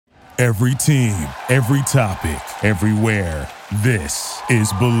Every team, every topic, everywhere. This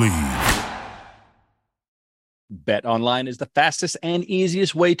is Believe. BetOnline is the fastest and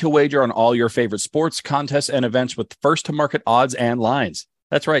easiest way to wager on all your favorite sports, contests, and events with first-to-market odds and lines.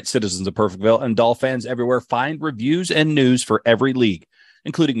 That's right, citizens of Perfectville and Dolph fans everywhere find reviews and news for every league,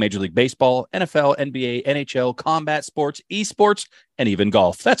 including Major League Baseball, NFL, NBA, NHL, combat sports, esports, and even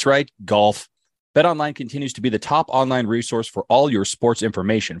golf. That's right, golf. BetOnline continues to be the top online resource for all your sports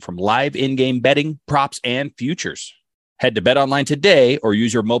information, from live in-game betting, props, and futures. Head to BetOnline today or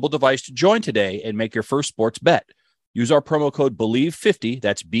use your mobile device to join today and make your first sports bet. Use our promo code BELIEVE50,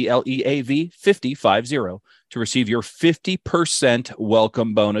 that's BLEAV 50, to receive your 50%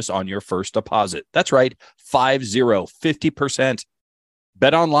 welcome bonus on your first deposit. That's right, 50%.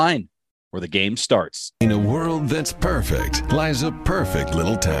 BetOnline, where the game starts. In a world that's perfect lies a perfect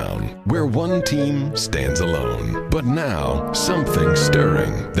little town where one team stands alone. But now, something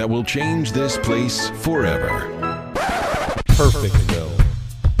stirring that will change this place forever. Perfectville.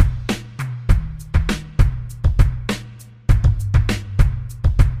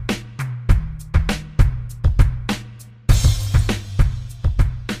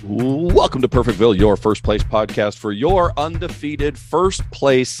 Welcome to Perfectville, your first place podcast for your undefeated first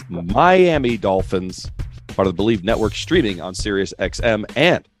place Miami Dolphins, part of the Believe Network, streaming on Sirius XM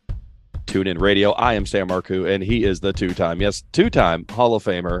and TuneIn Radio. I am Sam Marcoux, and he is the two-time Hall of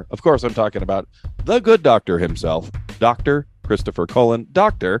Famer. Of course, I'm talking about the good doctor himself, Dr. Christopher Cullen.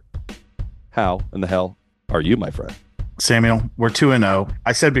 Doctor, how in the hell are you, my friend? Samuel, we're 2-0.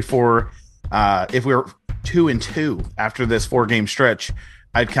 I said before, if we were 2-2 after this 4-game stretch,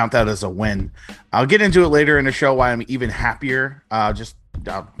 I'd count that as a win. I'll get into it later in the show why I'm even happier. Just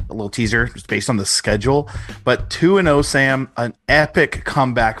a little teaser, just based on the schedule. But 2-0, Sam, an epic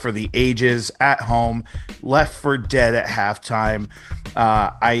comeback for the ages at home, left for dead at halftime.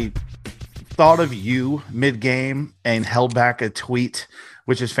 I thought of you mid-game and held back a tweet,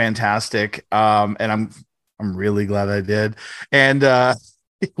 which is fantastic. And I'm really glad I did. And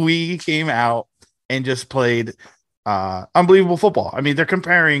we came out and just played unbelievable football. I mean, they're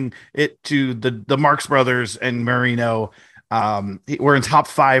comparing it to the Marx Brothers and Marino. We're in top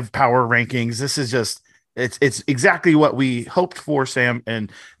 5 power rankings. This is just it's exactly what we hoped for, Sam,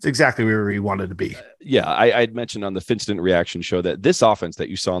 and it's exactly where we wanted to be. I'd mentioned on the Finstant Reaction show that this offense that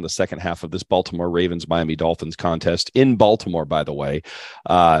you saw in the second half of this Baltimore Ravens Miami Dolphins contest in Baltimore, by the way,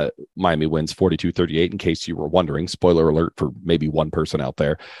 Miami wins 42-38, in case you were wondering. Spoiler alert for maybe one person out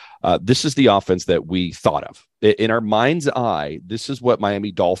there. This is the offense that we thought of. In our mind's eye, this is what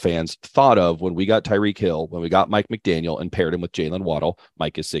Miami Dolphins thought of when we got Tyreek Hill, when we got Mike McDaniel and paired him with Jalen Waddle,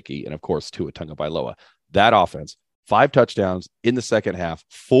 Mike Gesicki, and of course, Tua Tagovailoa. That offense, 5 touchdowns in the second half,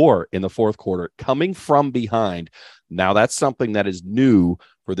 4 in the fourth quarter, coming from behind. Now that's something that is new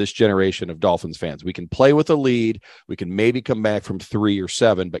for this generation of Dolphins fans. We can play with a lead. We can maybe come back from 3 or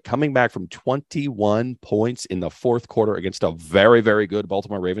 7, but coming back from 21 points in the fourth quarter against a very, very good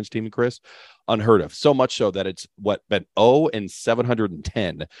Baltimore Ravens team, Chris, unheard of. So much so that it's been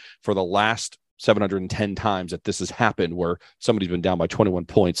 0-710 for the last 710 times that this has happened, where somebody's been down by 21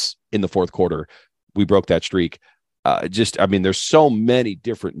 points in the fourth quarter. We broke that streak. There's so many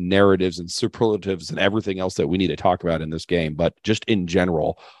different narratives and superlatives and everything else that we need to talk about in this game. But just in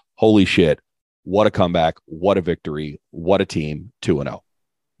general, holy shit, what a comeback, what a victory, what a team, 2-0.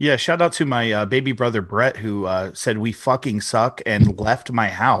 Yeah, shout out to my baby brother, Brett, who said we fucking suck and left my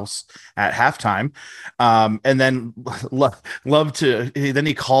house at halftime. And then then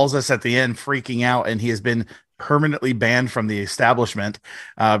he calls us at the end freaking out, and he has been permanently banned from the establishment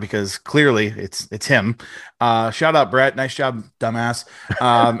because clearly it's him. Shout out, Brett. Nice job, dumbass.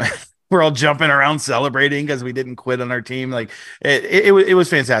 We're all jumping around celebrating because we didn't quit on our team. Like it was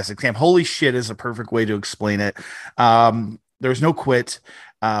fantastic. Sam, holy shit is a perfect way to explain it. There's no quit.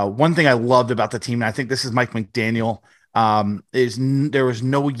 One thing I loved about the team, and I think this is Mike McDaniel, there was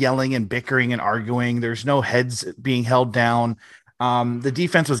no yelling and bickering and arguing. There's no heads being held down. The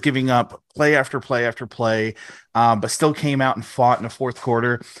defense was giving up play after play after play, but still came out and fought in the fourth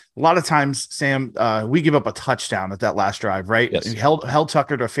quarter. A lot of times, Sam, we give up a touchdown at that last drive, right? Yes. We held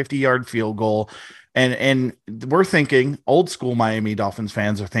Tucker to a 50-yard field goal. And we're thinking, old school Miami Dolphins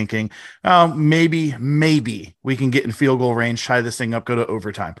fans are thinking, oh, maybe we can get in field goal range, tie this thing up, go to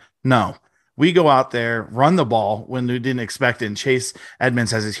overtime. No. We go out there, run the ball when we didn't expect it, and Chase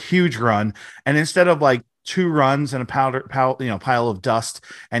Edmonds has this huge run. And instead of like 2 runs and a pile of dust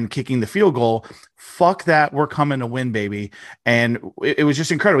and kicking the field goal. Fuck that. We're coming to win, baby. And it was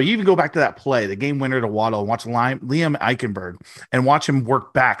just incredible. You even go back to that play, the game winner to Waddle, and watch Liam Eichenberg and watch him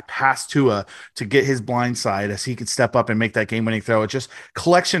work back past Tua to get his blind side as he could step up and make that game winning throw. It's just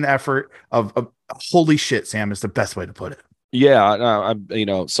collection effort of holy shit, Sam, is the best way to put it. Yeah,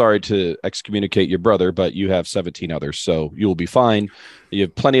 I'm sorry to excommunicate your brother, but you have 17 others, so you'll be fine. You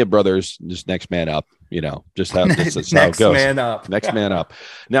have plenty of brothers. Just next man up. Just how this is how it goes. Man up. Next man up.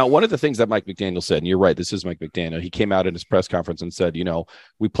 Now, one of the things that Mike McDaniel said, and you're right, this is Mike McDaniel. He came out in his press conference and said,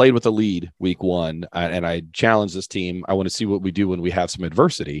 we played with a lead week 1, and I challenged this team. I want to see what we do when we have some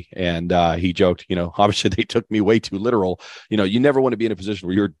adversity. And he joked, obviously they took me way too literal. You never want to be in a position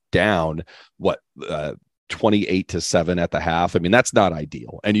where you're down 28-7 at the half. I mean, that's not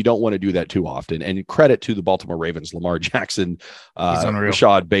ideal. And you don't want to do that too often. And credit to the Baltimore Ravens, Lamar Jackson,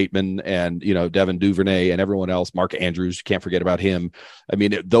 Rashad Bateman, and, Devin Duvernay and everyone else, Mark Andrews, can't forget about him. I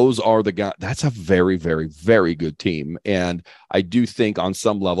mean, those are the guys. That's a very, very, very good team. And I do think on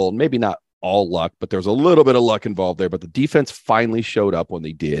some level, maybe not all luck, but there's a little bit of luck involved there, but the defense finally showed up when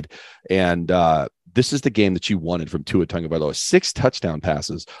they did. And, this is the game that you wanted from Tua Tagovailoa. 6 touchdown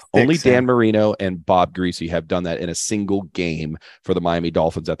passes. Only Dan Marino and Bob Greasy have done that in a single game for the Miami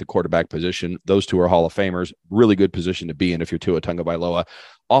Dolphins at the quarterback position. Those 2 are Hall of Famers. Really good position to be in if you're Tua Tagovailoa.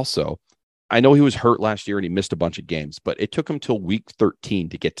 Also, I know he was hurt last year and he missed a bunch of games, but it took him till week 13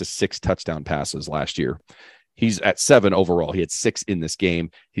 to get to 6 touchdown passes last year. He's at 7 overall. He had 6 in this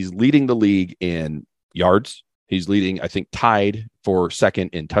game. He's leading the league in yards. He's leading, I think, tied for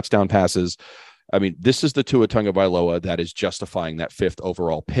second in touchdown passes. I mean, this is the Tua Tagovailoa that is justifying that 5th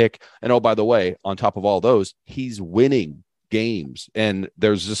overall pick. And oh, by the way, on top of all those, he's winning games, and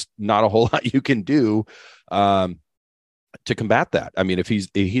there's just not a whole lot you can do to combat that. I mean, if he's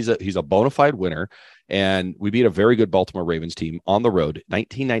a bona fide winner, and we beat a very good Baltimore Ravens team on the road.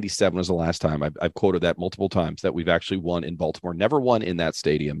 1997 was the last time. I've quoted that multiple times that we've actually won in Baltimore. Never won in that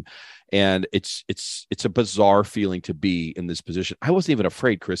stadium. And it's a bizarre feeling to be in this position. I wasn't even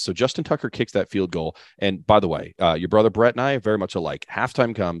afraid, Chris. So Justin Tucker kicks that field goal. And by the way, your brother Brett and I are very much alike.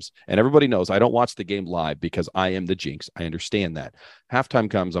 Halftime comes, and everybody knows I don't watch the game live because I am the jinx. I understand that. Halftime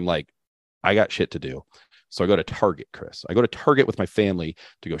comes, I'm like, I got shit to do. So I go to Target, Chris. I go to Target with my family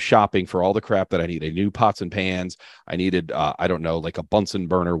to go shopping for all the crap that I need. I need new pots and pans. I needed, like a Bunsen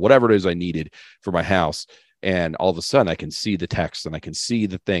burner, whatever it is I needed for my house. And all of a sudden I can see the text and I can see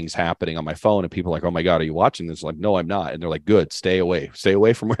the things happening on my phone, and people are like, oh my God, are you watching this? I'm like, no, I'm not. And they're like, good, stay away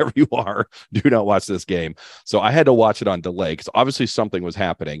from wherever you are. Do not watch this game. So I had to watch it on delay because obviously something was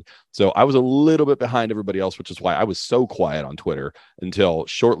happening. So I was a little bit behind everybody else, which is why I was so quiet on Twitter until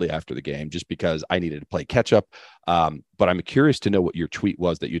shortly after the game, just because I needed to play catch up. But I'm curious to know what your tweet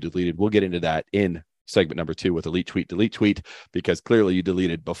was that you deleted. We'll get into that in segment number 2 with delete tweet, because clearly you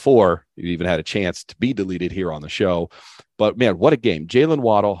deleted before you even had a chance to be deleted here on the show. But man, what a game. Jalen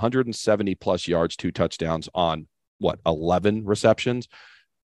Waddle, 170 plus yards, 2 touchdowns on 11 receptions.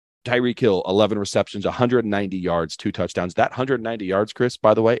 Tyreek Hill, 11 receptions, 190 yards, 2 touchdowns. That 190 yards, Chris,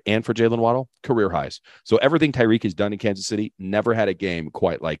 by the way, and for Jalen Waddle, career highs. So everything Tyreek has done in Kansas City, never had a game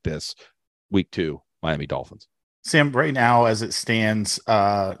quite like this. Week 2, Miami Dolphins. Sam, right now as it stands,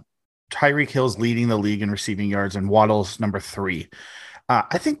 Tyreek Hill's leading the league in receiving yards, and Waddle's number 3.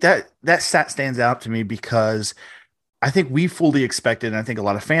 I think that stat stands out to me because I think we fully expected, and I think a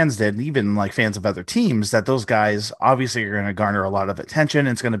lot of fans did, and even like fans of other teams, that those guys obviously are going to garner a lot of attention.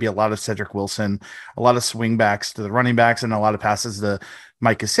 It's going to be a lot of Cedric Wilson, a lot of swing backs to the running backs, and a lot of passes to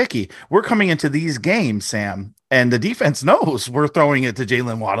Mike Gesicki. We're coming into these games, Sam, and the defense knows we're throwing it to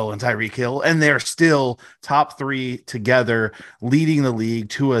Jalen Waddle and Tyreek Hill, and they're still top 3 together, leading the league.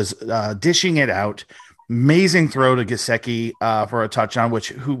 Tua's dishing it out. Amazing throw to Gesicki for a touchdown,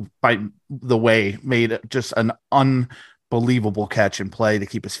 who, by the way, made just an unbelievable catch and play to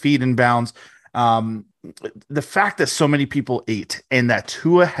keep his feet in bounds. The fact that so many people ate, and that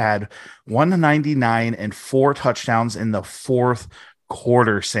Tua had 199 and 4 touchdowns in the 4th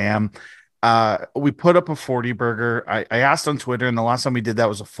quarter, Sam. We put up a 40 burger. I asked on Twitter, and the last time we did that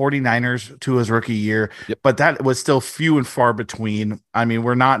was a 49ers to his rookie year, but that was still few and far between. I mean,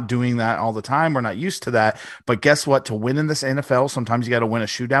 we're not doing that all the time. We're not used to that, but guess what? To win in this NFL, sometimes you got to win a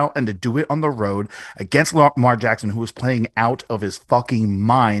shootout, and to do it on the road against Lamar Jackson, who was playing out of his fucking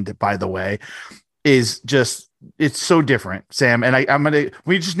mind, by the way, is just, it's so different, Sam. And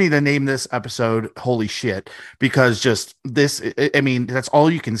we just need to name this episode Holy Shit, because just this, I mean, that's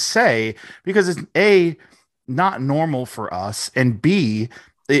all you can say, because it's A, not normal for us, and B,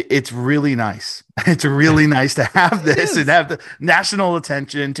 It's really nice. It's really nice to have this and have the national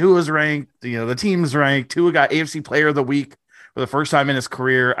attention. Tua's ranked, the team's ranked. Tua got AFC Player of the Week for the first time in his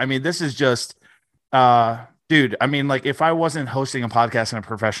career. I mean, this is just, dude. I mean, like if I wasn't hosting a podcast and a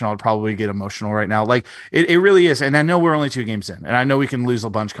professional, I'd probably get emotional right now. Like it really is. And I know we're only 2 games in, and I know we can lose a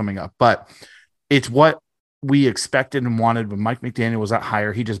bunch coming up, but it's what we expected and wanted when Mike McDaniel was at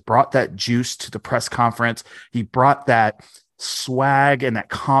hire. He just brought that juice to the press conference. He brought that swag and that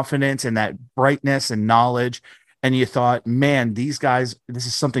confidence and that brightness and knowledge. And you thought, man, these guys, this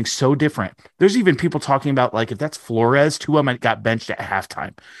is something so different. There's even people talking about, like, if that's Flores, Tua might got benched at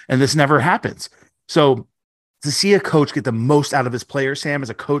halftime, and this never happens. So to see a coach get the most out of his players, Sam, as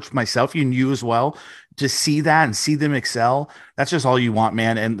a coach myself, you as well, to see that and see them excel, that's just all you want,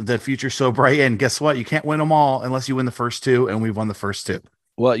 man. And the future's so bright. And guess what? You can't win them all unless you win the first 2, and we've won the first 2.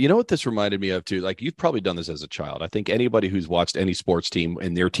 Well, you know what this reminded me of too? Like, you've probably done this as a child. I think anybody who's watched any sports team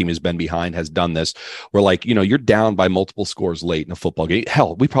and their team has been behind has done this, where, like, you're down by multiple scores late in a football game.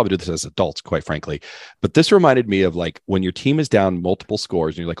 Hell, we probably do this as adults, quite frankly. But this reminded me of, like, when your team is down multiple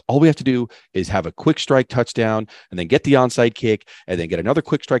scores and you're like, all we have to do is have a quick strike touchdown and then get the onside kick and then get another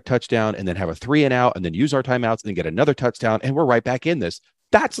quick strike touchdown and then have a 3 and out and then use our timeouts and then get another touchdown. And we're right back in this.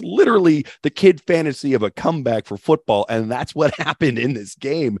 That's literally the kid fantasy of a comeback for football. And that's what happened in this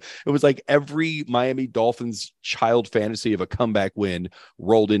game. It was like every Miami Dolphins child fantasy of a comeback win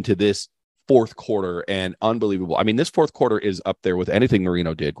rolled into this fourth quarter, and unbelievable. I mean, this fourth quarter is up there with anything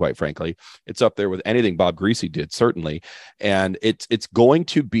Marino did, quite frankly. It's up there with anything Bob Greasy did, certainly. And it's going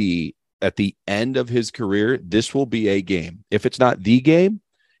to be, at the end of his career, this will be a game. If it's not the game,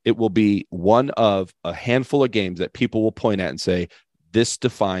 it will be one of a handful of games that people will point at and say, this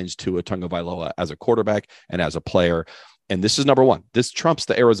defines Tua Tagovailoa as a quarterback and as a player. And this is number one. This trumps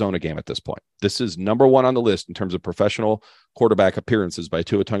the Arizona game at this point. This is number one on the list in terms of professional quarterback appearances by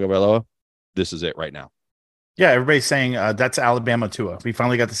Tua Tagovailoa. This is it right now. Yeah, everybody's saying that's Alabama Tua. We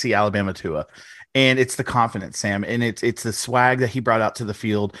finally got to see Alabama Tua. And it's the confidence, Sam, and it's the swag that he brought out to the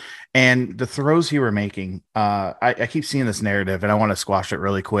field and the throws he were making. I keep seeing this narrative, and I want to squash it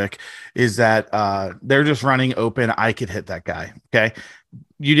really quick, is that they're just running open. I could hit that guy. Okay.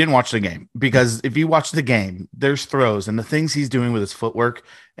 You didn't watch the game, because if you watch the game, there's throws and the things he's doing with his footwork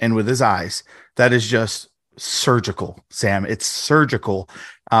and with his eyes, that is just surgical, Sam. It's surgical.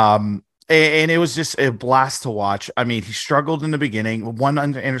 And it was just a blast to watch. I mean, he struggled in the beginning. One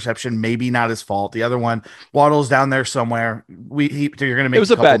interception, maybe not his fault. The other one, Waddle's down there somewhere. You're going to make. It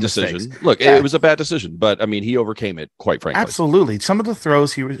was a bad decision. Mistakes. Look, yeah. It was a bad decision, but I mean, he overcame it, quite frankly. Absolutely. Some of the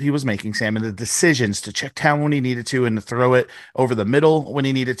throws he was making, Sam, and the decisions to check down when he needed to, and to throw it over the middle when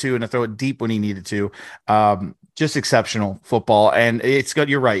he needed to, and to throw it deep when he needed to. Just exceptional football. And it's good.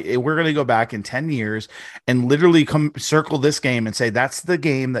 You're right. We're going to go back in 10 years and literally come circle this game and say that's the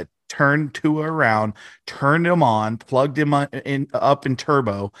game that turned Tua around, turned him on, plugged him up in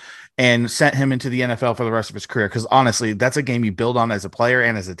turbo, and sent him into the NFL for the rest of his career. Because honestly, that's a game you build on as a player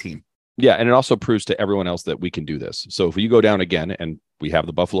and as a team. Yeah, and it also proves to everyone else that we can do this. So if you go down again, and we have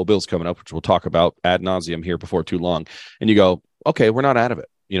the Buffalo Bills coming up, which we'll talk about ad nauseum here before too long, and you go, okay, we're not out of it.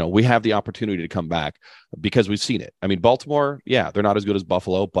 We have the opportunity to come back because we've seen it. I mean, Baltimore, yeah, they're not as good as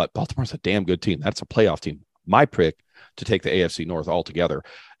Buffalo, but Baltimore's a damn good team. That's a playoff team. My pick to take the AFC North altogether.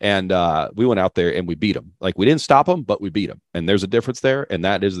 And we went out there and we beat them. Like, we didn't stop them, but we beat them. And there's a difference there. And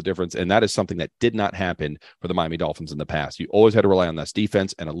that is the difference. And that is something that did not happen for the Miami Dolphins in the past. You always had to rely on that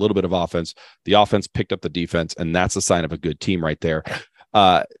defense and a little bit of offense. The offense picked up the defense, and that's a sign of a good team right there.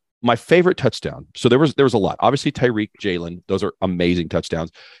 My favorite touchdown. So there was a lot. Obviously, Tyreek, Jalen, those are amazing touchdowns.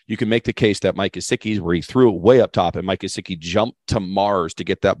 You can make the case that Mike Gesicki's, where he threw it way up top, and Mike Gesicki jumped to Mars to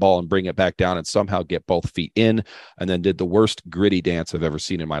get that ball and bring it back down and somehow get both feet in, and then did the worst gritty dance I've ever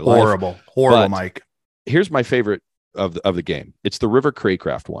seen in my life. Horrible, Mike. Here's my favorite of the game. It's the River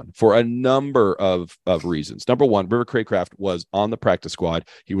Craycraft one, for a number of reasons. Number one, River Craycraft was on the practice squad.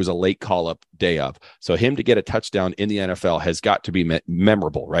 He was a late call-up day of. So him to get a touchdown in the NFL has got to be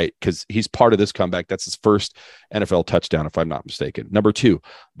memorable, right? Because he's part of this comeback. That's his first NFL touchdown, if I'm not mistaken. Number two,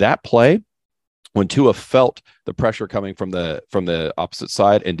 that play, when Tua felt the pressure coming from the opposite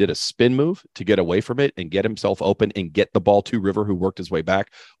side and did a spin move to get away from it and get himself open and get the ball to River, who worked his way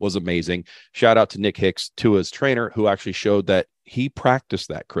back, was amazing. Shout out to Nick Hicks, Tua's trainer, who actually showed that he practiced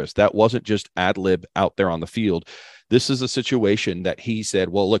that, Chris. That wasn't just ad lib out there on the field. This is a situation that he said,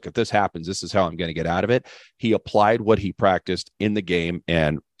 well, look, if this happens, this is how I'm going to get out of it. He applied what he practiced in the game,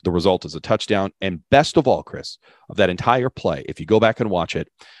 and the result is a touchdown. And best of all, Chris, of that entire play, if you go back and watch it,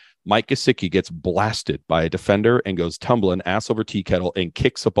 Mike Gesicki gets blasted by a defender and goes tumbling ass over tea kettle and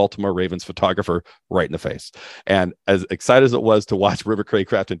kicks a Baltimore Ravens photographer right in the face. And as excited as it was to watch River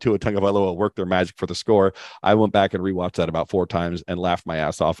Craycraft and Tua Tagovailoa work their magic for the score, I went back and rewatched that about 4 times and laughed my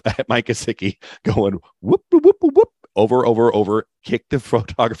ass off at Mike Gesicki going whoop, whoop, whoop, whoop, over, kicked the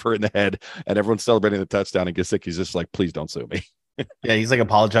photographer in the head, and everyone's celebrating the touchdown. And Gesicki's just like, please don't sue me. Yeah, he's like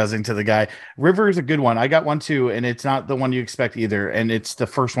apologizing to the guy. River is a good one. I got one too, and it's not the one you expect either. And it's the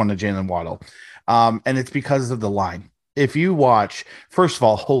first one to Jalen Waddle. And it's because of the line. If you watch, first of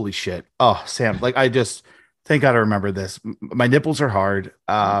all, holy shit. Oh, Sam, like I just thank God I remember this. My nipples are hard.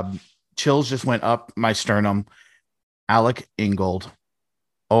 Chills just went up my sternum. Alec Ingold.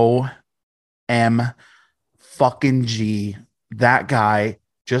 OM fucking G. That guy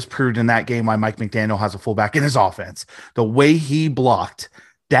just proved in that game why Mike McDaniel has a fullback in his offense. The way he blocked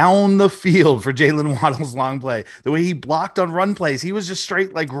down the field for Jalen Waddle's long play, the way he blocked on run plays, he was just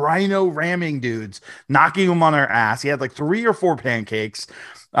straight like rhino ramming dudes, knocking them on their ass. He had like 3 or 4 pancakes.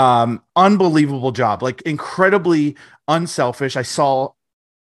 Unbelievable job, like incredibly unselfish. I saw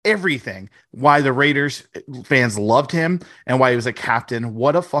everything why the Raiders fans loved him and why he was a captain.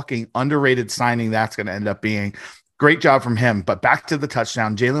 What a fucking underrated signing that's going to end up being. Great job from him. But back to the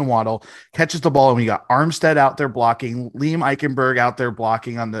touchdown. Jalen Waddle catches the ball, and we got Armstead out there blocking, Liam Eichenberg out there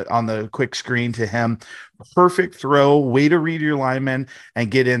blocking on the quick screen to him. Perfect throw, way to read your lineman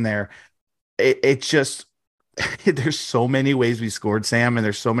and get in there. It's just there's so many ways we scored, Sam, and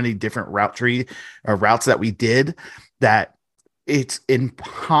there's so many different routes that we did that it's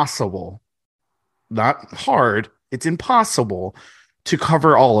impossible, not hard. It's impossible to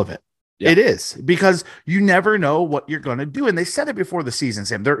cover all of it. Yeah. It is, because you never know what you're going to do. And they said it before the season,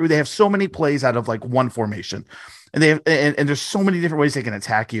 Sam. They have so many plays out of like one formation, and and there's so many different ways they can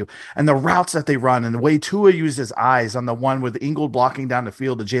attack you. And the routes that they run, and the way Tua used his eyes on the one with Ingold blocking down the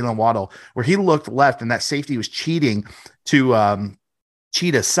field to Jalen Waddle, where he looked left and that safety was cheating to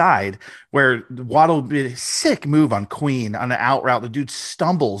cheat aside, where Waddle did a sick move on Queen on an out route. The dude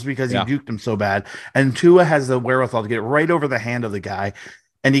stumbles because he duked him so bad. And Tua has the wherewithal to get right over the hand of the guy,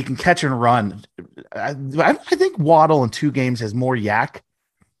 and he can catch and run. I think Waddle in 2 games has more yak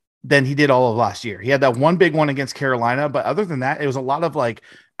than he did all of last year. He had that one big one against Carolina, but other than that, it was a lot of like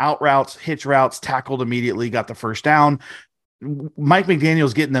out routes, hitch routes, tackled immediately, got the first down. Mike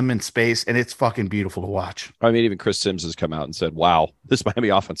McDaniel's getting them in space, and it's fucking beautiful to watch. I mean, even Chris Sims has come out and said, wow, this Miami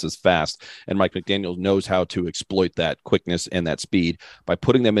offense is fast. And Mike McDaniel knows how to exploit that quickness and that speed by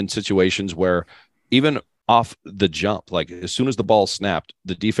putting them in situations where even off the jump, like as soon as the ball snapped,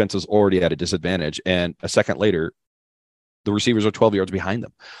 the defense is already at a disadvantage. And a second later, the receivers are 12 yards behind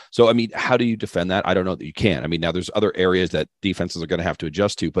them. So, I mean, how do you defend that? I don't know that you can. I mean, now there's other areas that defenses are going to have to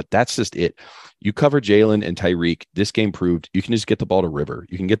adjust to, but that's just it. You cover Jalen and Tyreek. This game proved you can just get the ball to River.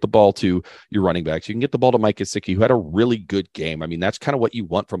 You can get the ball to your running backs. You can get the ball to Mike Gesicki, who had a really good game. I mean, that's kind of what you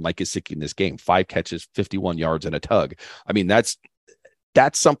want from Mike Gesicki in this game. 5 catches, 51 yards, and a tug. I mean, that's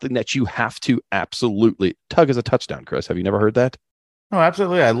something that you have to absolutely tug as a touchdown, Chris. Have you never heard that? Oh,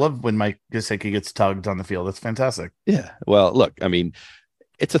 absolutely. I love when Mike Gesicki gets tugged on the field. It's fantastic. Yeah. Well, look, I mean,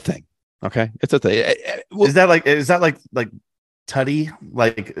 it's a thing. Okay. It's a thing. Is that like tutty,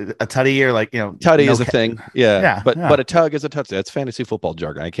 like a tutty, or like, tutty is a thing. Yeah. But a tug is a touchdown. It's fantasy football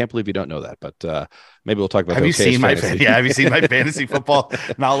jargon. I can't believe you don't know that, but maybe we'll talk about have you seen my fantasy football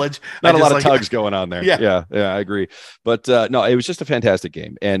knowledge? Not a lot of tugs going on there. Yeah, I agree. But no, it was just a fantastic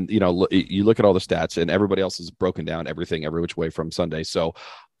game. And you look at all the stats, and everybody else has broken down everything every which way from Sunday. So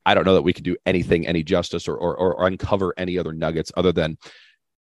I don't know that we can do anything any justice or uncover any other nuggets other than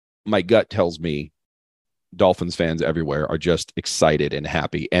my gut tells me Dolphins fans everywhere are just excited and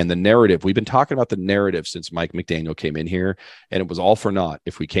happy. And the narrative, we've been talking about the narrative since Mike McDaniel came in here, and it was all for naught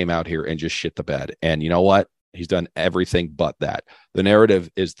if we came out here and just shit the bed. And you know what? He's done everything but that. The narrative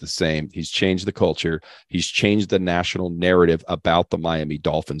is the same. He's changed the culture. He's changed the national narrative about the Miami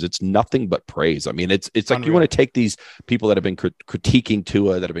Dolphins. It's nothing but praise. I mean, it's like you want to take these people that have been critiquing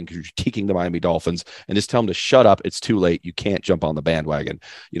Tua, that have been critiquing the Miami Dolphins, and just tell them to shut up. It's too late. You can't jump on the bandwagon.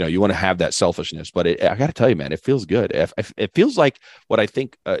 You want to have that selfishness. But I got to tell you, man, it feels good. It feels like what I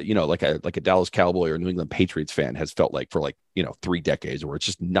think, like a Dallas Cowboy or New England Patriots fan has felt like for 3 decades, where it's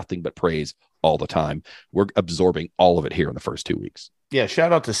just nothing but praise all the time. We're absorbing all of it here in the first 2 weeks. Yeah,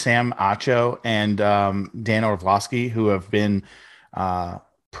 shout out to Sam Acho and Dan Orlovsky, who have been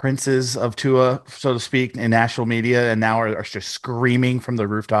princes of Tua, so to speak, in national media, and now are just screaming from the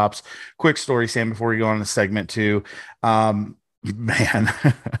rooftops. Quick story, Sam, before we go on to segment 2. Man,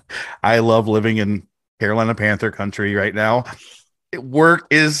 I love living in Carolina Panther country right now. Work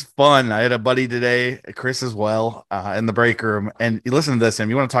is fun. I had a buddy today, Chris as well, in the break room. And you listen to this, and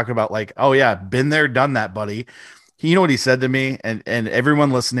you want to talk about like, oh yeah, been there, done that, buddy. You know what he said to me, and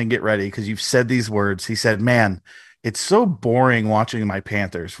everyone listening, get ready because you've said these words. He said, "Man, it's so boring watching my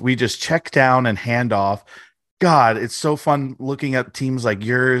Panthers. We just check down and hand off. God, it's so fun looking at teams like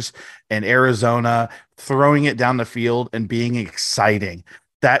yours and Arizona throwing it down the field and being exciting.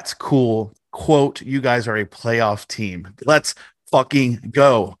 That's cool. Quote, you guys are a playoff team. Let's fucking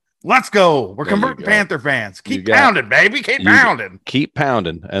go. Let's go. We're converting Panther fans. Keep pounding, baby. Keep pounding. Keep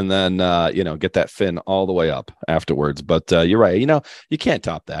pounding. And then, get that fin all the way up afterwards. But you're right. You can't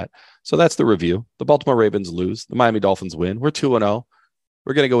top that. So that's the review. The Baltimore Ravens lose. The Miami Dolphins win. We're 2-0.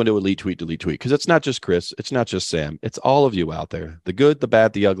 We're going to go into elite tweet, delete tweet, because it's not just Chris. It's not just Sam. It's all of you out there. The good, the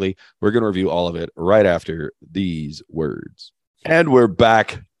bad, the ugly. We're going to review all of it right after these words. And we're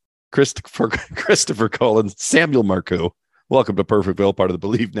back. Christopher Collins, Samuel Marcoux. Welcome to Perfectville, part of the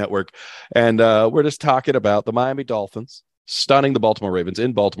Believe Network. And we're just talking about the Miami Dolphins stunning the Baltimore Ravens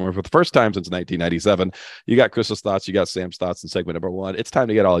in Baltimore for the first time since 1997. You got Chris's thoughts. You got Sam's thoughts in segment number 1. It's time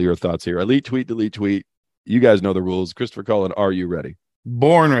to get all your thoughts here. Elite tweet, delete tweet. You guys know the rules. Christopher Collins, are you ready?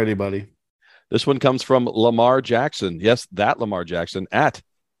 Born ready, buddy. This one comes from Lamar Jackson. Yes, that Lamar Jackson at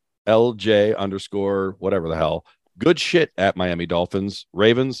LJ _ whatever the hell. Good shit at Miami Dolphins.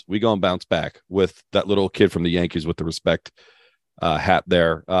 Ravens, we go and bounce back with that little kid from the Yankees with the respect hat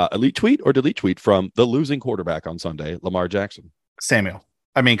there. Elite tweet or delete tweet from the losing quarterback on Sunday, Lamar Jackson. Samuel.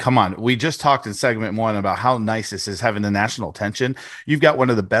 I mean, come on. We just talked in segment 1 about how nice this is having the national attention. You've got one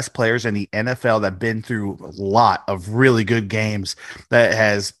of the best players in the NFL that been through a lot of really good games, that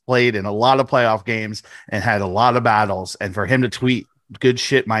has played in a lot of playoff games and had a lot of battles. And for him to tweet good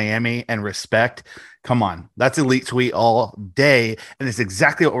shit Miami and respect, come on, that's elite tweet all day. And it's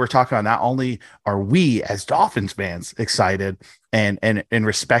exactly what we're talking about. Not only are we as Dolphins fans excited and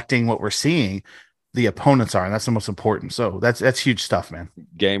respecting what we're seeing, the opponents are, and that's the most important. So that's huge stuff, man.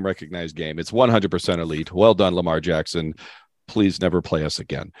 Game, recognized game. It's 100% elite. Well done, Lamar Jackson. Please never play us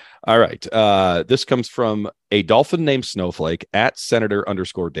again. All right. This comes from a Dolphin named Snowflake at Senator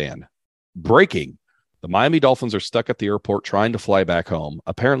 _Dan. Breaking. The Miami Dolphins are stuck at the airport trying to fly back home.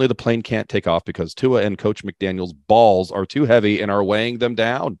 Apparently the plane can't take off because Tua and Coach McDaniel's balls are too heavy and are weighing them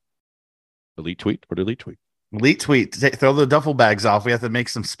down. Elite tweet or delete tweet? Elite tweet. Throw the duffel bags off. We have to make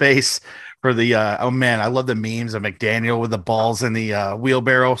some space for the oh man, I love the memes of McDaniel with the balls in the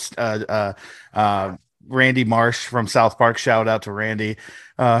wheelbarrow. Randy Marsh from South Park, shout out to Randy.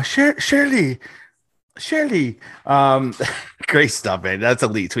 Shirley. Great stuff, man. That's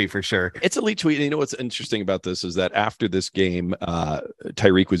elite tweet for sure. It's elite tweet. And you know what's interesting about this is that after this game,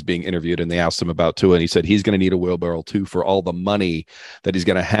 Tyreek was being interviewed and they asked him about Tua, and he said he's going to need a wheelbarrow too for all the money that he's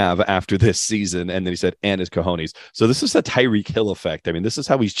going to have after this season. And then he said, and his cojones. So this is a Tyreek Hill effect. I mean, this is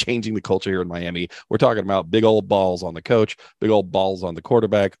how he's changing the culture here in Miami. We're talking about big old balls on the coach, big old balls on the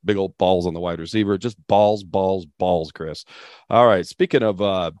quarterback, big old balls on the wide receiver, just balls, Chris. All right. Speaking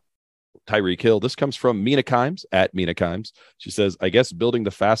of Tyreek Hill, this comes from Mina Kimes at Mina Kimes. She says, I guess building the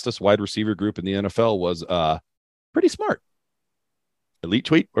fastest wide receiver group in the NFL was pretty smart. Elite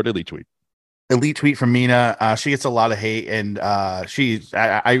tweet or delete tweet? Elite tweet from Mina. She gets a lot of hate, and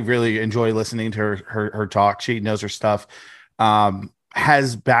I really enjoy listening to her talk. She knows her stuff.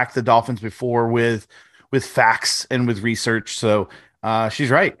 Has backed the Dolphins before with facts and with research. So she's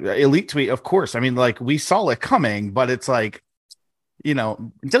right. Elite tweet, of course. I mean, like, we saw it coming, but it's like,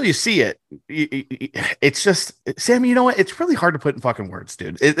 until you see it, it's just, Sam, you know what? It's really hard to put in fucking words,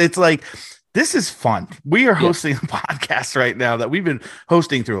 dude. It's like, this is fun. We are hosting a podcast right now that we've been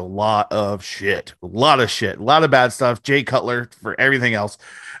hosting through a lot of bad stuff. Jay Cutler for everything else.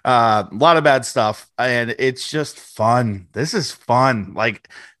 A lot of bad stuff. And it's just fun. This is fun. Like,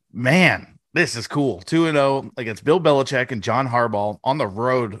 man, this is cool. 2-0 against Bill Belichick and John Harbaugh on the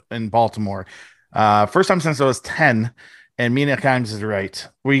road in Baltimore. First time since I was 10. And Mina Kimes is right.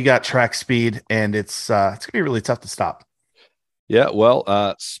 We got track speed, and it's going to be really tough to stop. Yeah,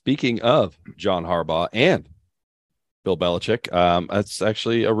 well, speaking of John Harbaugh and Bill Belichick, that's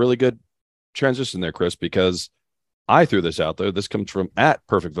actually a really good transition there, Chris, because I threw this out there. This comes from at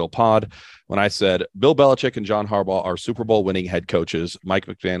Perfectville Pod when I said Bill Belichick and John Harbaugh are Super Bowl winning head coaches. Mike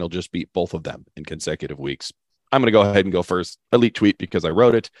McDaniel just beat both of them in consecutive weeks. I'm going to go ahead and go first. Elite tweet because I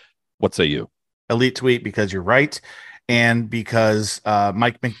wrote it. What say you? Elite tweet because you're right. And because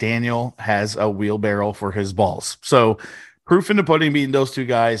Mike McDaniel has a wheelbarrow for his balls. So proof in the pudding beating those two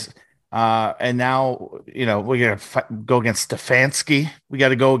guys. And now, we're going to go against Stefanski. We got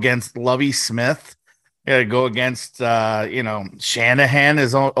to go against Lovie Smith. Yeah, go against Shanahan,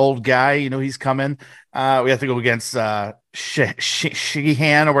 his old guy. He's coming. We have to go against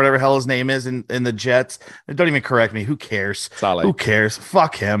Sheehan or whatever hell his name is in the Jets. Don't even correct me. Who cares? Saleh. Who cares?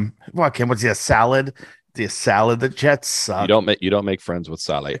 Fuck him. Fuck him. What's he, a salad? The salad. The Jets suck. You don't make friends with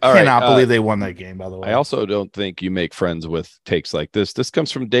Saleh. I cannot believe they won that game. By the way, I also don't think you make friends with takes like this. This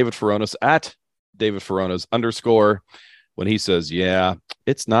comes from David Furones at David Furones _ when he says, "Yeah,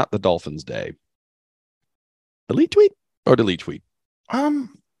 it's not the Dolphins' day." Elite tweet or delete tweet?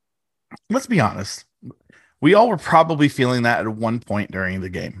 Let's be honest. We all were probably feeling that at one point during the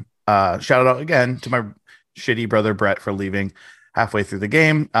game. Shout out again to my shitty brother Brett for leaving halfway through the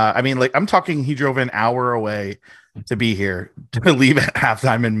game. I'm talking, he drove an hour away to be here to leave at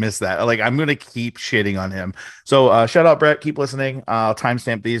halftime and miss that. I'm going to keep shitting on him. So shout out Brett, keep listening. I'll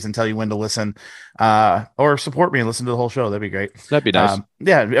timestamp these and tell you when to listen, or support me and listen to the whole show. That'd be great. That'd be nice.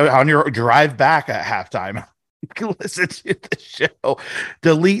 On your drive back at halftime, you can listen to the show.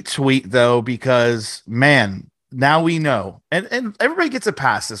 Delete tweet though, because man, now we know, and everybody gets a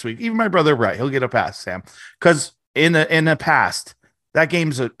pass this week. Even my brother Brett, he'll get a pass, Sam, because in the past, that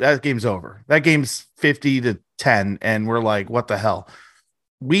game's over. That game's 50-10, and we're like, what the hell?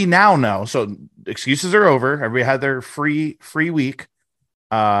 We now know. So excuses are over. Everybody had their free week.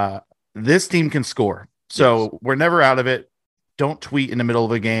 This team can score. So yes. We're never out of it. Don't tweet in the middle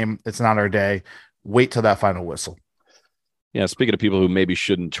of a game. It's not our day. Wait till that final whistle. Yeah, speaking of people who maybe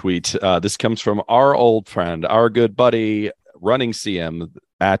shouldn't tweet, this comes from our old friend, our good buddy, Running CM,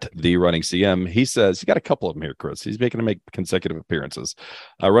 at the Running CM. He says, he got a couple of them here, Chris. He's making to make consecutive appearances.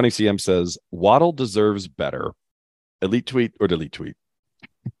 Running CM says, Waddle deserves better. Elite tweet or delete tweet?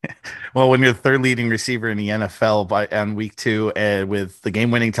 Well, when you're the third leading receiver in the NFL on week 2 with the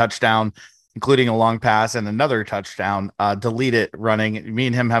game-winning touchdown, including a long pass and another touchdown, delete it. Running. Me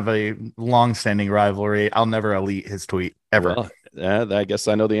and him have a long-standing rivalry. I'll never elite his tweet ever. Well, I guess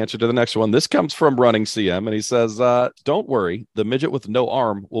I know the answer to the next one. This comes from Running CM, and he says, don't worry, the midget with no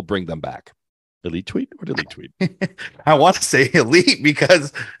arm will bring them back. Elite tweet or delete tweet? I want to say elite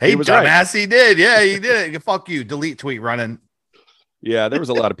because, hey, dumbass, right. He did. Yeah, he did. Fuck you. Delete tweet, Running. Yeah, there was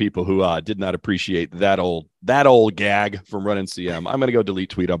a lot of people who did not appreciate that old gag from Running CM. I'm going to go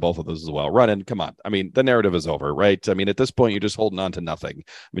delete tweet on both of those as well. Running, come on. I mean, the narrative is over, right? I mean, at this point, you're just holding on to nothing.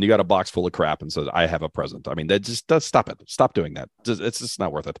 I mean, you got a box full of crap and says, I have a present. I mean, that just does stop it. Stop doing that. It's just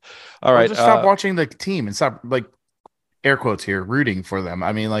not worth it. All right. Just stop watching the team and stop, air quotes here, rooting for them.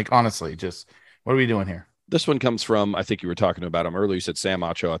 I mean, honestly, just what are we doing here? This one comes from, I think you were talking about him earlier. You said Sam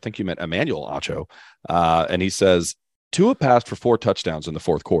Acho. I think you meant Emmanuel Acho. And he says, Tua passed for 4 touchdowns in the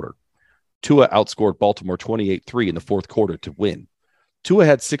fourth quarter. Tua outscored Baltimore 28-3 in the fourth quarter to win. Tua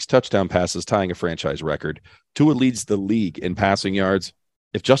had 6 touchdown passes, tying a franchise record. Tua leads the league in passing yards.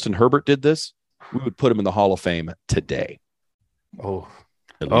 If Justin Herbert did this, we would put him in the Hall of Fame today. Elite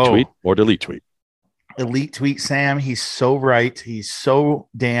tweet or delete tweet? Elite tweet, Sam. He's so right. He's so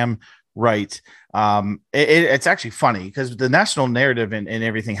damn right. It's actually funny because the national narrative and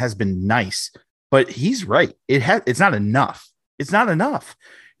everything has been nice. But he's right. It's not enough. It's not enough.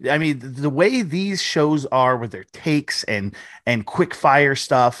 I mean, the way these shows are with their takes and quick fire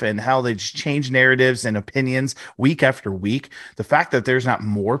stuff and how they just change narratives and opinions week after week. The fact that there's not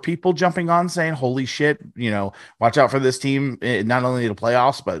more people jumping on saying, holy shit, watch out for this team, not only the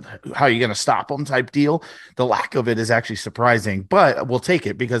playoffs, but how are you going to stop them type deal. The lack of it is actually surprising, but we'll take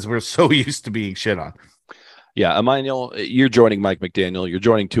it because we're so used to being shit on. Yeah, Emmanuel, you're joining Mike McDaniel. You're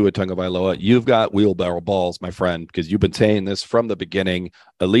joining Tua Tagovailoa. You've got wheelbarrow balls, my friend, because you've been saying this from the beginning.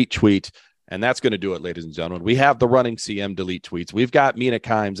 Elite tweet, and that's going to do it, ladies and gentlemen. We have the Running CM delete tweets. We've got Mina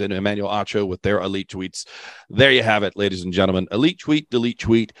Kimes and Emmanuel Acho with their elite tweets. There you have it, ladies and gentlemen. Elite tweet, delete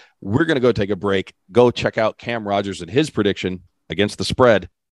tweet. We're going to go take a break. Go check out Cam Rogers and his prediction against the spread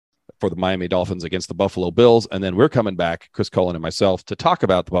for the Miami Dolphins against the Buffalo Bills. And then we're coming back, Chris Cullen and myself, to talk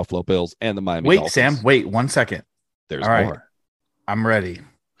about the Buffalo Bills and the Miami Dolphins. Sam, wait 1 second. There's more. Right. I'm ready.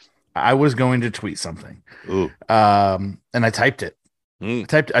 I was going to tweet something. Ooh. And I typed it. I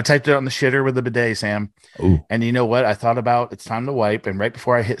typed it on the shitter with the bidet, Sam. Ooh. And you know what? I thought about it's time to wipe. And right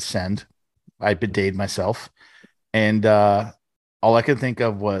before I hit send, I bideted myself. And all I could think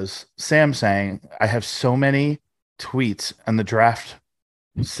of was Sam saying, I have so many tweets in the draft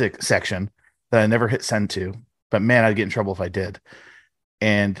section that I never hit send to, but man, I'd get in trouble if I did.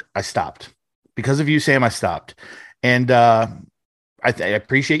 And I stopped because of you, Sam. I stopped. And I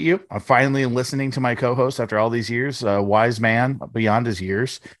appreciate you. I'm finally listening to my co-host after all these years, wise man beyond his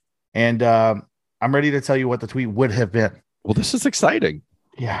years. And I'm ready to tell you what the tweet would have been. Well, this is exciting.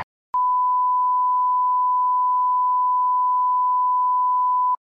 Yeah.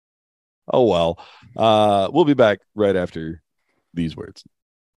 Oh, well. We'll be back right after these words.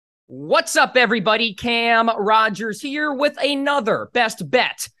 What's up, everybody? Cam Rogers here with another best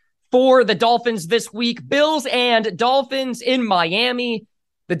bet for the Dolphins this week. Bills and Dolphins in Miami.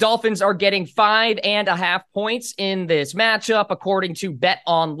 The Dolphins are getting 5.5 points in this matchup, according to Bet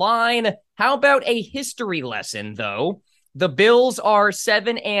Online. How about a history lesson, though? The Bills are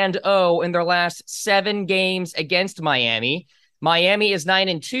 7-0 in their last 7 games against Miami. Miami is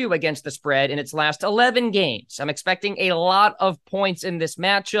 9-2 against the spread in its last 11 games. I'm expecting a lot of points in this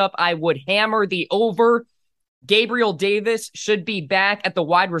matchup. I would hammer the over. Gabriel Davis should be back at the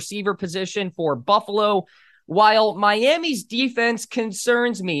wide receiver position for Buffalo, while Miami's defense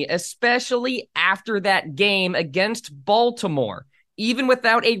concerns me, especially after that game against Baltimore. Even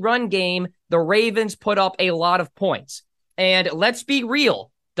without a run game, the Ravens put up a lot of points. And let's be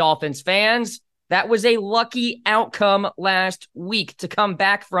real, Dolphins fans. That was a lucky outcome last week to come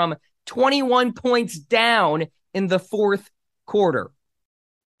back from 21 points down in the fourth quarter.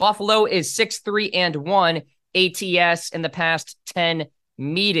 Buffalo is 6-3-1 ATS in the past 10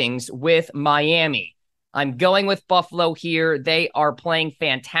 meetings with Miami. I'm going with Buffalo here. They are playing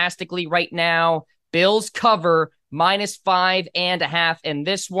fantastically right now. Bills cover -5.5 in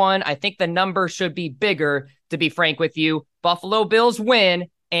this one. I think the number should be bigger, to be frank with you. Buffalo Bills win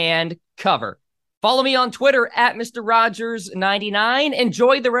and cover. Follow me on Twitter at Mr. Rogers99.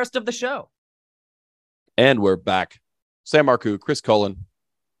 Enjoy the rest of the show. And we're back. Sam Marcoux, Chris Cullen.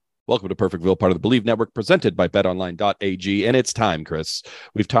 Welcome to Perfectville, part of the Believe Network, presented by betonline.ag. And it's time, Chris.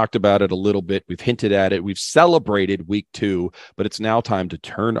 We've talked about it a little bit. We've hinted at it. We've celebrated week 2, but it's now time to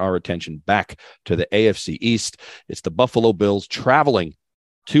turn our attention back to the AFC East. It's the Buffalo Bills traveling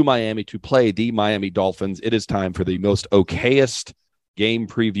to Miami to play the Miami Dolphins. It is time for the most okayest game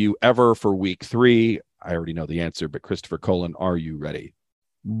preview ever for week 3. I already know the answer, but Christopher Cullen, are you ready?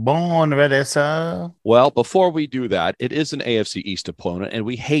 Born ready, sir. Well, before we do that, it is an AFC East opponent, and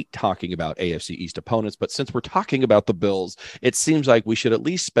we hate talking about AFC East opponents, but since we're talking about the Bills, it seems like we should at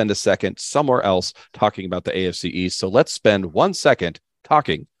least spend a second somewhere else talking about the AFC East. So let's spend 1 second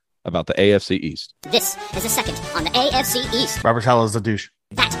talking about the AFC East. This is a second on the AFC East. Robert Saleh's a douche.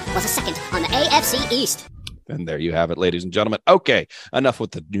 That was a second on the AFC East. And there you have it, ladies and gentlemen. Okay, enough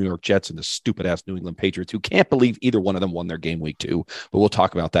with the New York Jets and the stupid-ass New England Patriots, who can't believe either one of them won their game week 2. But we'll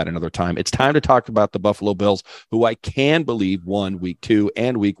talk about that another time. It's time to talk about the Buffalo Bills, who I can believe won week 2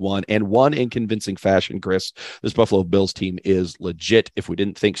 and week 1, and won in convincing fashion, Chris. This Buffalo Bills team is legit. If we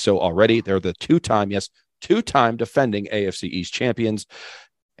didn't think so already, they're the two-time defending AFC East champions,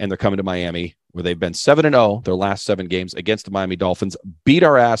 and they're coming to Miami, where they've been 7-0 their last 7 games against the Miami Dolphins, beat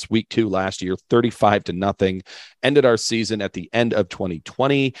our ass week 2 last year, 35-0, ended our season at the end of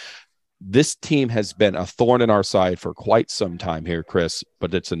 2020. This team has been a thorn in our side for quite some time here, Chris,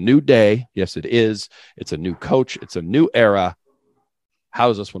 but it's a new day. Yes, it is. It's a new coach. It's a new era. How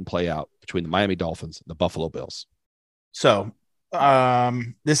does this one play out between the Miami Dolphins and the Buffalo Bills? So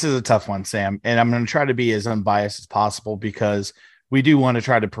this is a tough one, Sam, and I'm going to try to be as unbiased as possible because we do want to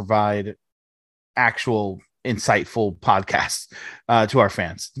try to provide actual insightful podcasts to our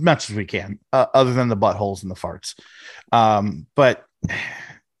fans as much as we can, other than the buttholes and the farts. But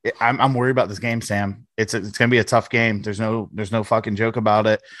I'm worried about this game, Sam. It's going to be a tough game. There's no fucking joke about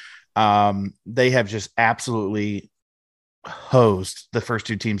it. They have just absolutely hosed the first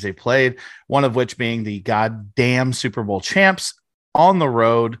 2 teams they played, one of which being the goddamn Super Bowl champs on the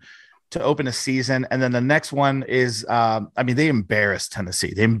road to open a season. And then the next one is, they embarrassed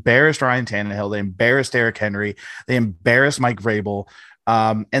Tennessee. They embarrassed Ryan Tannehill. They embarrassed Derrick Henry. They embarrassed Mike Vrabel.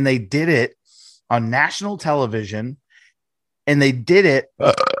 And they did it on national television. And they did it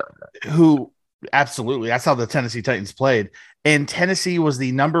absolutely. That's how the Tennessee Titans played. And Tennessee was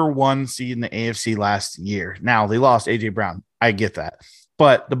the number 1 seed in the AFC last year. Now they lost AJ Brown. I get that.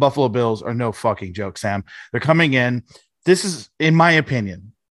 But the Buffalo Bills are no fucking joke, Sam. They're coming in. This is, in my opinion,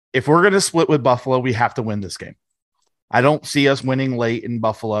 if we're going to split with Buffalo, we have to win this game. I don't see us winning late in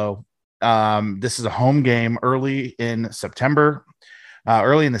Buffalo. This is a home game early in September,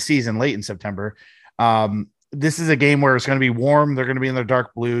 early in the season, late in September. This is a game where it's going to be warm. They're going to be in their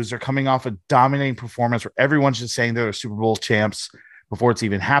dark blues. They're coming off a dominating performance where everyone's just saying they're the Super Bowl champs before it's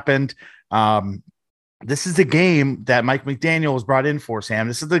even happened. This is the game that Mike McDaniel was brought in for, Sam.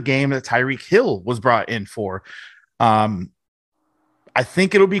 This is the game that Tyreek Hill was brought in for. I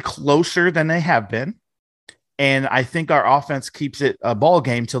think it'll be closer than they have been. And I think our offense keeps it a ball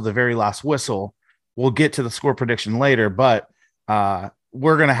game till the very last whistle. We'll get to the score prediction later, but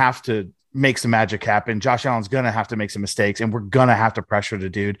we're going to have to makes the magic happen. Josh Allen's going to have to make some mistakes, and we're going to have to pressure the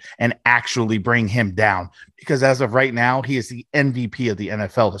dude and actually bring him down, because as of right now, he is the MVP of the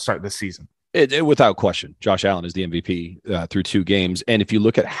NFL to start this season. Without question, Josh Allen is the MVP through 2 games. And if you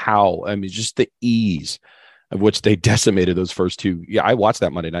look at how, I mean, just the ease of which they decimated those first 2. Yeah, I watched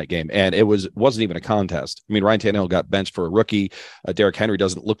that Monday night game, and it wasn't even a contest. I mean, Ryan Tannehill got benched for a rookie. Derrick Henry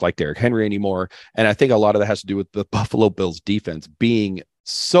doesn't look like Derrick Henry anymore. And I think a lot of that has to do with the Buffalo Bills defense being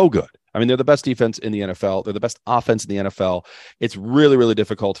so good. I mean, they're the best defense in the NFL. They're the best offense in the NFL. It's really, really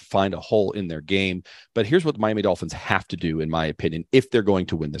difficult to find a hole in their game. But here's what the Miami Dolphins have to do, in my opinion, if they're going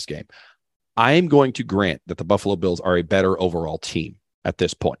to win this game. I am going to grant that the Buffalo Bills are a better overall team at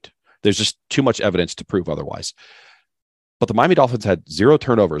this point. There's just too much evidence to prove otherwise. But the Miami Dolphins had 0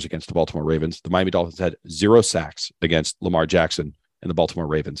 turnovers against the Baltimore Ravens. The Miami Dolphins had 0 sacks against Lamar Jackson and the Baltimore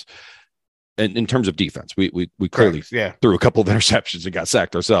Ravens. And in terms of defense, we clearly threw a couple of interceptions and got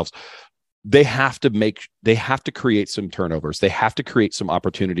sacked ourselves. They have to create some turnovers. They have to create some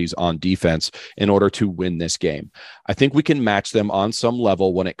opportunities on defense in order to win this game. I think we can match them on some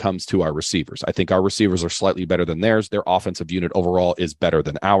level when it comes to our receivers. I think our receivers are slightly better than theirs. Their offensive unit overall is better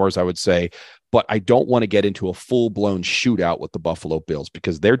than ours, I would say. But I don't want to get into a full-blown shootout with the Buffalo Bills,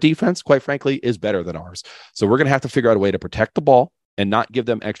 because their defense, quite frankly, is better than ours. So we're going to have to figure out a way to protect the ball and not give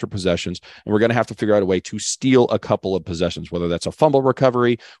them extra possessions. And we're going to have to figure out a way to steal a couple of possessions, whether that's a fumble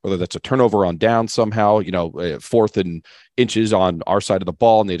recovery, whether that's a turnover on down somehow, 4th and inches on our side of the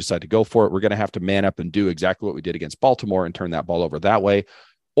ball, and they decide to go for it. We're going to have to man up and do exactly what we did against Baltimore and turn that ball over that way.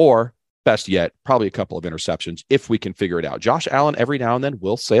 Or best yet, probably a couple of interceptions if we can figure it out. Josh Allen, every now and then,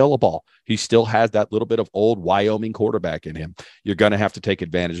 will sail a ball. He still has that little bit of old Wyoming quarterback in him. You're going to have to take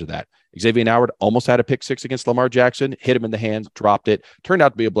advantage of that. Xavier Howard almost had a pick 6 against Lamar Jackson, hit him in the hands, dropped it. Turned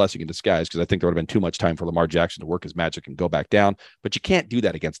out to be a blessing in disguise, because I think there would have been too much time for Lamar Jackson to work his magic and go back down. But you can't do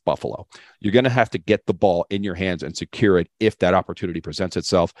that against Buffalo. You're going to have to get the ball in your hands and secure it if that opportunity presents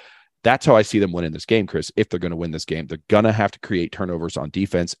itself. That's how I see them winning this game, Chris. If they're going to win this game, they're going to have to create turnovers on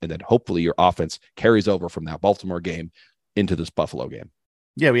defense, and then hopefully your offense carries over from that Baltimore game into this Buffalo game.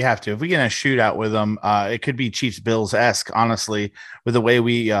 Yeah, we have to. If we get in a shootout with them, it could be Chiefs-Bills-esque, honestly, with the way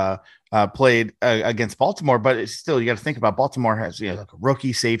we played against Baltimore. But it's still, you got to think about Baltimore has like a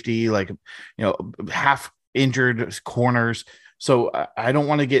rookie safety, half injured corners. So I don't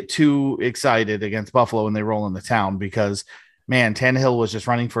want to get too excited against Buffalo when they roll into town, because man, Tannehill was just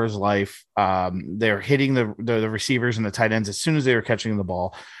running for his life. They're hitting the receivers and the tight ends as soon as they were catching the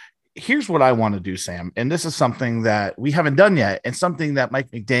ball. Here's what I want to do, Sam, and this is something that we haven't done yet, and something that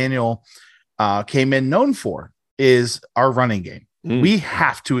Mike McDaniel came in known for, is our running game. We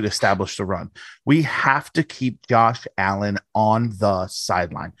have to establish the run. We have to keep Josh Allen on the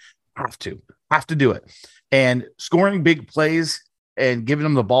sideline. Have to do it. And scoring big plays and giving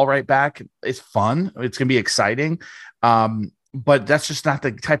them the ball right back is fun. It's going to be exciting. But that's just not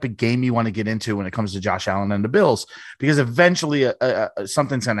the type of game you want to get into when it comes to Josh Allen and the Bills, because eventually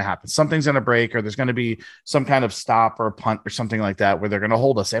something's going to happen. Something's going to break, or there's going to be some kind of stop or a punt or something like that where they're going to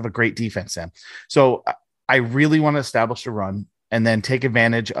hold us. They have a great defense, Sam. So I really want to establish a run and then take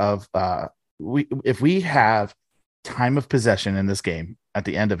advantage of if we have time of possession in this game at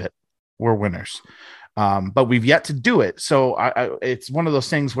the end of it, we're winners. But we've yet to do it. So it's one of those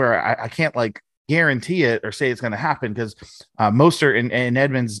things where I can't guarantee it or say it's going to happen, because Mostert and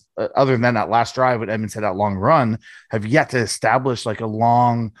Edmonds, other than that last drive when Edmonds had that long run, have yet to establish a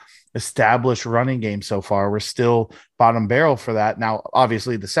long established running game so far. We're still bottom barrel for that. Now,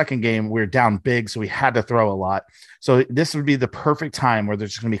 obviously, the second game we're down big, so we had to throw a lot. So this would be the perfect time where they're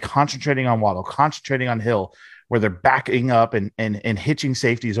just going to be concentrating on Waddle, concentrating on Hill, where they're backing up and hitching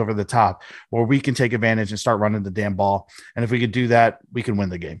safeties over the top, where we can take advantage and start running the damn ball. And if we could do that, we can win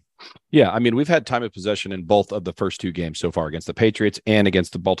the game. Yeah, I mean, we've had time of possession in both of the first 2 games so far, against the Patriots and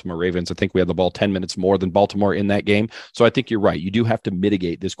against the Baltimore Ravens. I think we had the ball 10 minutes more than Baltimore in that game. So I think you're right. You do have to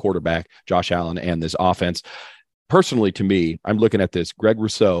mitigate this quarterback, Josh Allen, and this offense. Personally, to me, I'm looking at this. Greg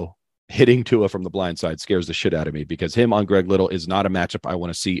Rousseau hitting Tua from the blind side scares the shit out of me, because him on Greg Little is not a matchup I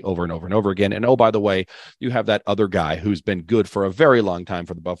want to see over and over and over again. And oh, by the way, you have that other guy who's been good for a very long time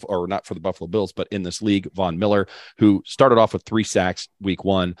for the Buffalo, or not for the Buffalo Bills, but in this league, Von Miller, who started off with 3 sacks week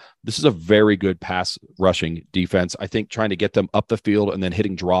 1. This is a very good pass rushing defense. I think trying to get them up the field and then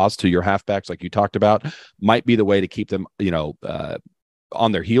hitting draws to your halfbacks, like you talked about, might be the way to keep them,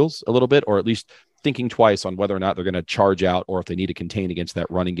 on their heels a little bit, or at least thinking twice on whether or not they're going to charge out, or if they need to contain against that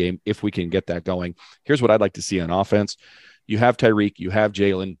running game. If we can get that going, here's what I'd like to see on offense. You have Tyreek, you have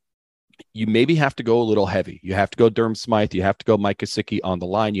Jalen. You maybe have to go a little heavy. You have to go Durham Smythe. You have to go Mike Gesicki on the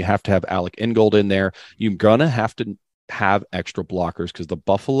line. You have to have Alec Ingold in there. You're going to have to have extra blockers because the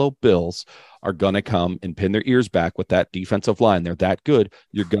Buffalo Bills are going to come and pin their ears back with that defensive line. They're that good.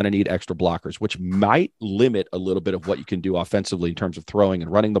 You're going to need extra blockers, which might limit a little bit of what you can do offensively in terms of throwing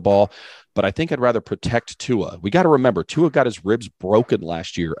and running the ball. But I think I'd rather protect Tua. We got to remember, Tua got his ribs broken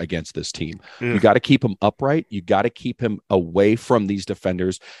last year against this team. You got to keep him upright. You got to keep him away from these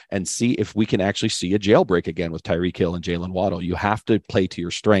defenders and see if we can actually see a jailbreak again with Tyreek Hill and Jalen Waddle. You have to play to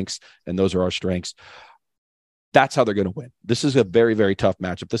your strengths, and those are our strengths. That's how they're going to win. This is a very, very tough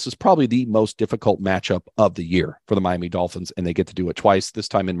matchup. This is probably the most difficult matchup of the year for the Miami Dolphins, and they get to do it twice, this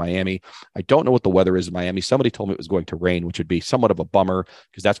time in Miami. I don't know what the weather is in Miami. Somebody told me it was going to rain, which would be somewhat of a bummer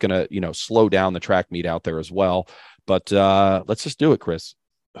because that's going to, slow down the track meet out there as well. But let's just do it, Chris.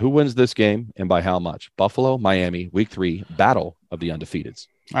 Who wins this game and by how much? Buffalo, Miami, week 3, battle of the undefeateds.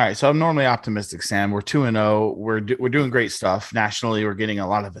 All right, so I'm normally optimistic, Sam. We're 2-0. We're doing great stuff. Nationally, we're getting a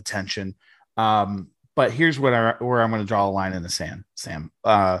lot of attention. But here's where I'm going to draw a line in the sand, Sam.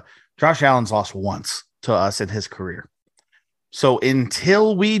 Josh Allen's lost once to us in his career. So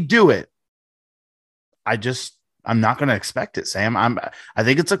until we do it, I'm not going to expect it, Sam. I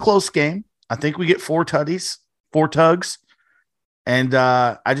think it's a close game. I think we get 4 tugs. And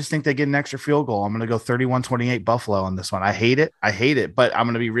I just think they get an extra field goal. I'm going to go 31-28 Buffalo on this one. I hate it, but I'm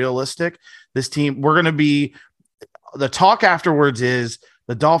going to be realistic. This team, the talk afterwards is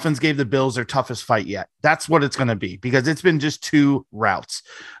the Dolphins gave the Bills their toughest fight yet. That's what it's going to be because it's been just 2 routes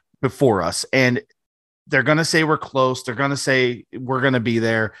before us. And they're going to say we're close. They're going to say we're going to be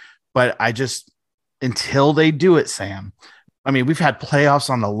there. But until they do it, Sam, I mean, we've had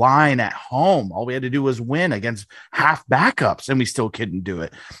playoffs on the line at home. All we had to do was win against half backups, and we still couldn't do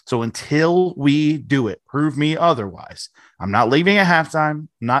it. So until we do it, prove me otherwise. I'm not leaving at halftime,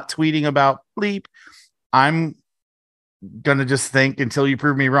 not tweeting about bleep. I'm going to just think until you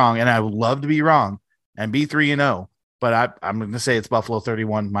prove me wrong, and I would love to be wrong and be 3-0. But I'm going to say it's Buffalo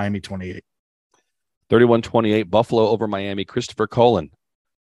 31, Miami 28. 31-28, Buffalo over Miami. Christopher Cullen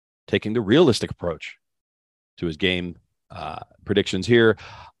taking the realistic approach to his game predictions here.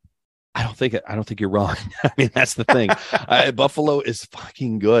 I don't think you're wrong. I mean, that's the thing. Buffalo is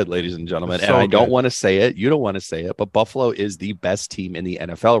fucking good, ladies and gentlemen. So and I don't want to say it. You don't want to say it, but Buffalo is the best team in the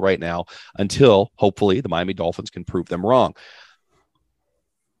NFL right now until hopefully the Miami Dolphins can prove them wrong.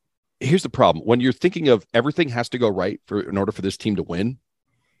 Here's the problem. When you're thinking of everything has to go right in order for this team to win,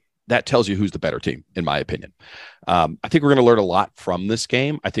 that tells you who's the better team, in my opinion. I think we're going to learn a lot from this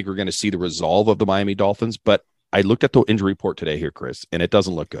game. I think we're going to see the resolve of the Miami Dolphins, but I looked at the injury report today here, Chris, and it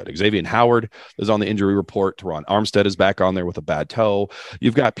doesn't look good. Xavier Howard is on the injury report. Teron Armstead is back on there with a bad toe.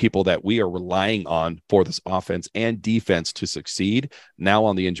 You've got people that we are relying on for this offense and defense to succeed now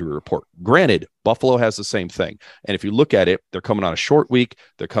on the injury report. Granted, Buffalo has the same thing. And if you look at it, they're coming on a short week.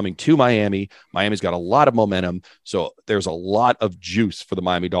 They're coming to Miami. Miami's got a lot of momentum. So there's a lot of juice for the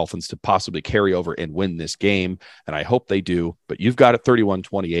Miami Dolphins to possibly carry over and win this game. And I hope they do. But you've got it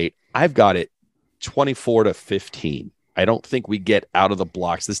 31-28. I've got it 24-15. I don't think we get out of the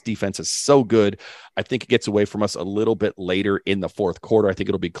blocks. This defense is so good. I think it gets away from us a little bit later in the fourth quarter. I think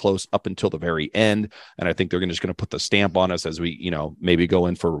it'll be close up until the very end. And I think they're just going to put the stamp on us as we, maybe go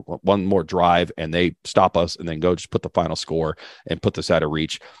in for one more drive and they stop us and then go just put the final score and put this out of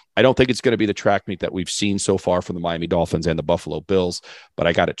reach. I don't think it's going to be the track meet that we've seen so far from the Miami Dolphins and the Buffalo Bills, but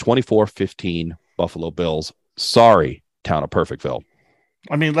I got it 24-15 Buffalo Bills. Sorry, town of Perfectville.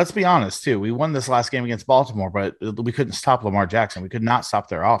 I mean, let's be honest, too. We won this last game against Baltimore, but we couldn't stop Lamar Jackson. We could not stop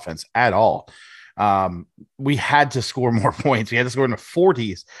their offense at all. We had to score more points. We had to score in the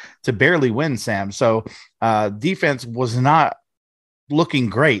 40s to barely win, Sam. So defense was not looking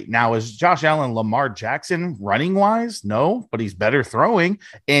great. Now, is Josh Allen Lamar Jackson running-wise? No, but he's better throwing,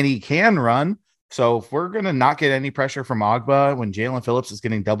 and he can run. So if we're going to not get any pressure from Agba when Jalen Phillips is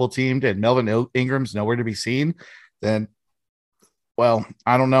getting double-teamed and Melvin Ingram's nowhere to be seen, then – well,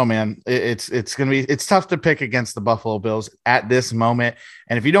 I don't know, man. It's tough to pick against the Buffalo Bills at this moment.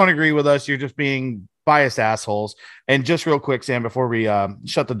 And if you don't agree with us, you're just being biased assholes. And just real quick, Sam, before we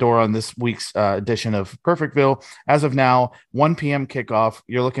shut the door on this week's edition of Perfectville, as of now, 1 p.m. kickoff,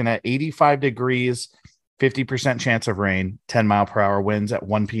 you're looking at 85 degrees, 50% chance of rain, 10-mile-per-hour winds at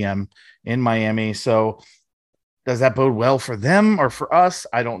 1 p.m. in Miami. So does that bode well for them or for us?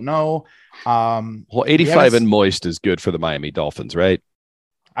 I don't know. Well, 85 and moist is good for the Miami Dolphins, right?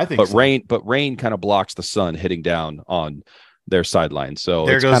 I think so. Rain kind of blocks the sun hitting down on their sideline. So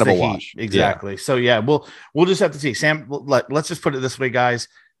there it's goes kind of the a heat. wash. Exactly. Yeah. So yeah, we'll just have to see. Sam, let's just put it this way, guys.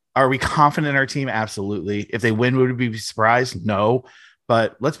 Are we confident in our team? Absolutely. If they win, would we be surprised? No.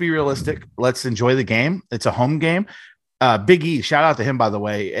 But let's be realistic. Let's enjoy the game. It's a home game. Big E, shout out to him, by the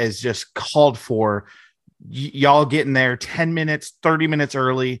way, is just called for y'all getting there 10 minutes, 30 minutes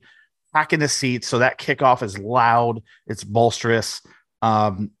early, packing the seats. So that kickoff is loud. It's bolsterous.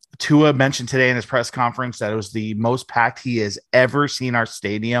 Tua mentioned today in his press conference that it was the most packed he has ever seen our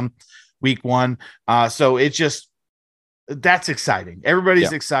stadium week one. So it's just, that's exciting.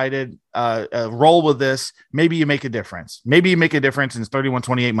 Everybody's excited. Roll with this. Maybe you make a difference. Maybe you make a difference in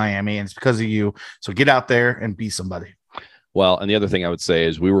 31-28 Miami, and it's because of you. So get out there and be somebody. Well, and the other thing I would say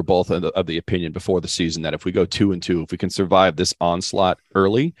is we were both of the opinion before the season that if we go 2-2, if we can survive this onslaught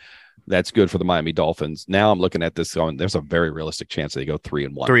early, that's good for the Miami Dolphins. Now I'm looking at this going, there's a very realistic chance they go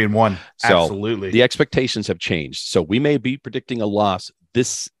 3-1. 3-1. So absolutely. The expectations have changed. So we may be predicting a loss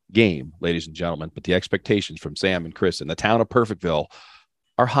this game, ladies and gentlemen, but the expectations from Sam and Chris in the town of Perfectville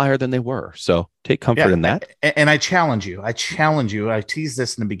are higher than they were. So take comfort in that. And I challenge you. I teased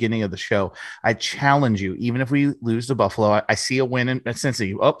this in the beginning of the show. I challenge you, even if we lose to Buffalo, I see a win in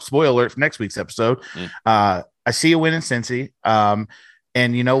Cincy. Oh, spoiler alert for next week's episode. I see a win in Cincy.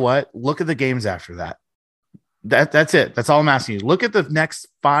 And you know what? Look at the games after that. That's it. That's all I'm asking you. Look at the next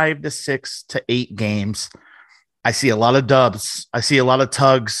 5 to 6 to 8 games. I see a lot of dubs. I see a lot of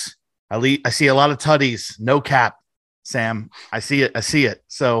tugs. I see a lot of tutties. No cap, Sam. I see it.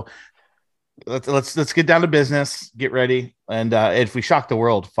 So let's get down to business. Get ready. And if we shock the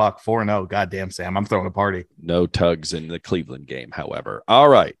world, 4-0. Goddamn, Sam, I'm throwing a party. No tugs in the Cleveland game, however. All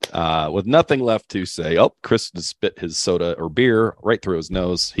right. With nothing left to say. Oh, Chris just spit his soda or beer right through his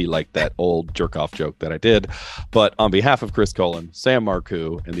nose. He liked that old jerk-off joke that I did. But on behalf of Chris Cullen, Sam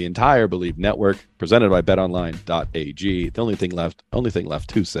Marcoux, and the entire Believe Network, presented by BetOnline.ag, the only thing left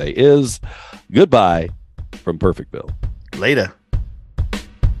to say is goodbye from Perfectville. Later.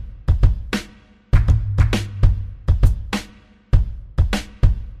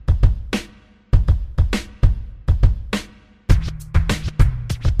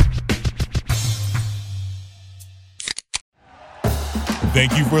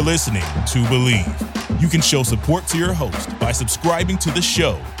 Thank you for listening to Believe. You can show support to your host by subscribing to the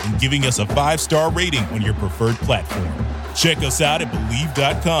show and giving us a 5-star rating on your preferred platform. Check us out at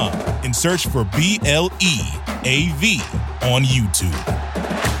Believe.com and search for BLEAV on YouTube.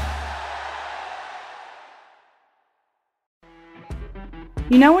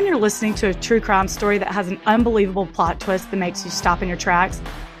 You know when you're listening to a true crime story that has an unbelievable plot twist that makes you stop in your tracks?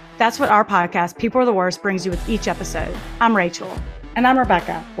 That's what our podcast, People Are the Worst, brings you with each episode. I'm Rachel. And I'm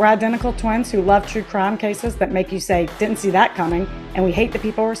Rebecca. We're identical twins who love true crime cases that make you say, didn't see that coming, and we hate the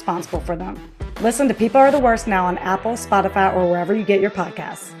people responsible for them. Listen to People Are the Worst now on Apple, Spotify, or wherever you get your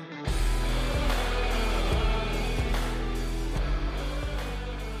podcasts.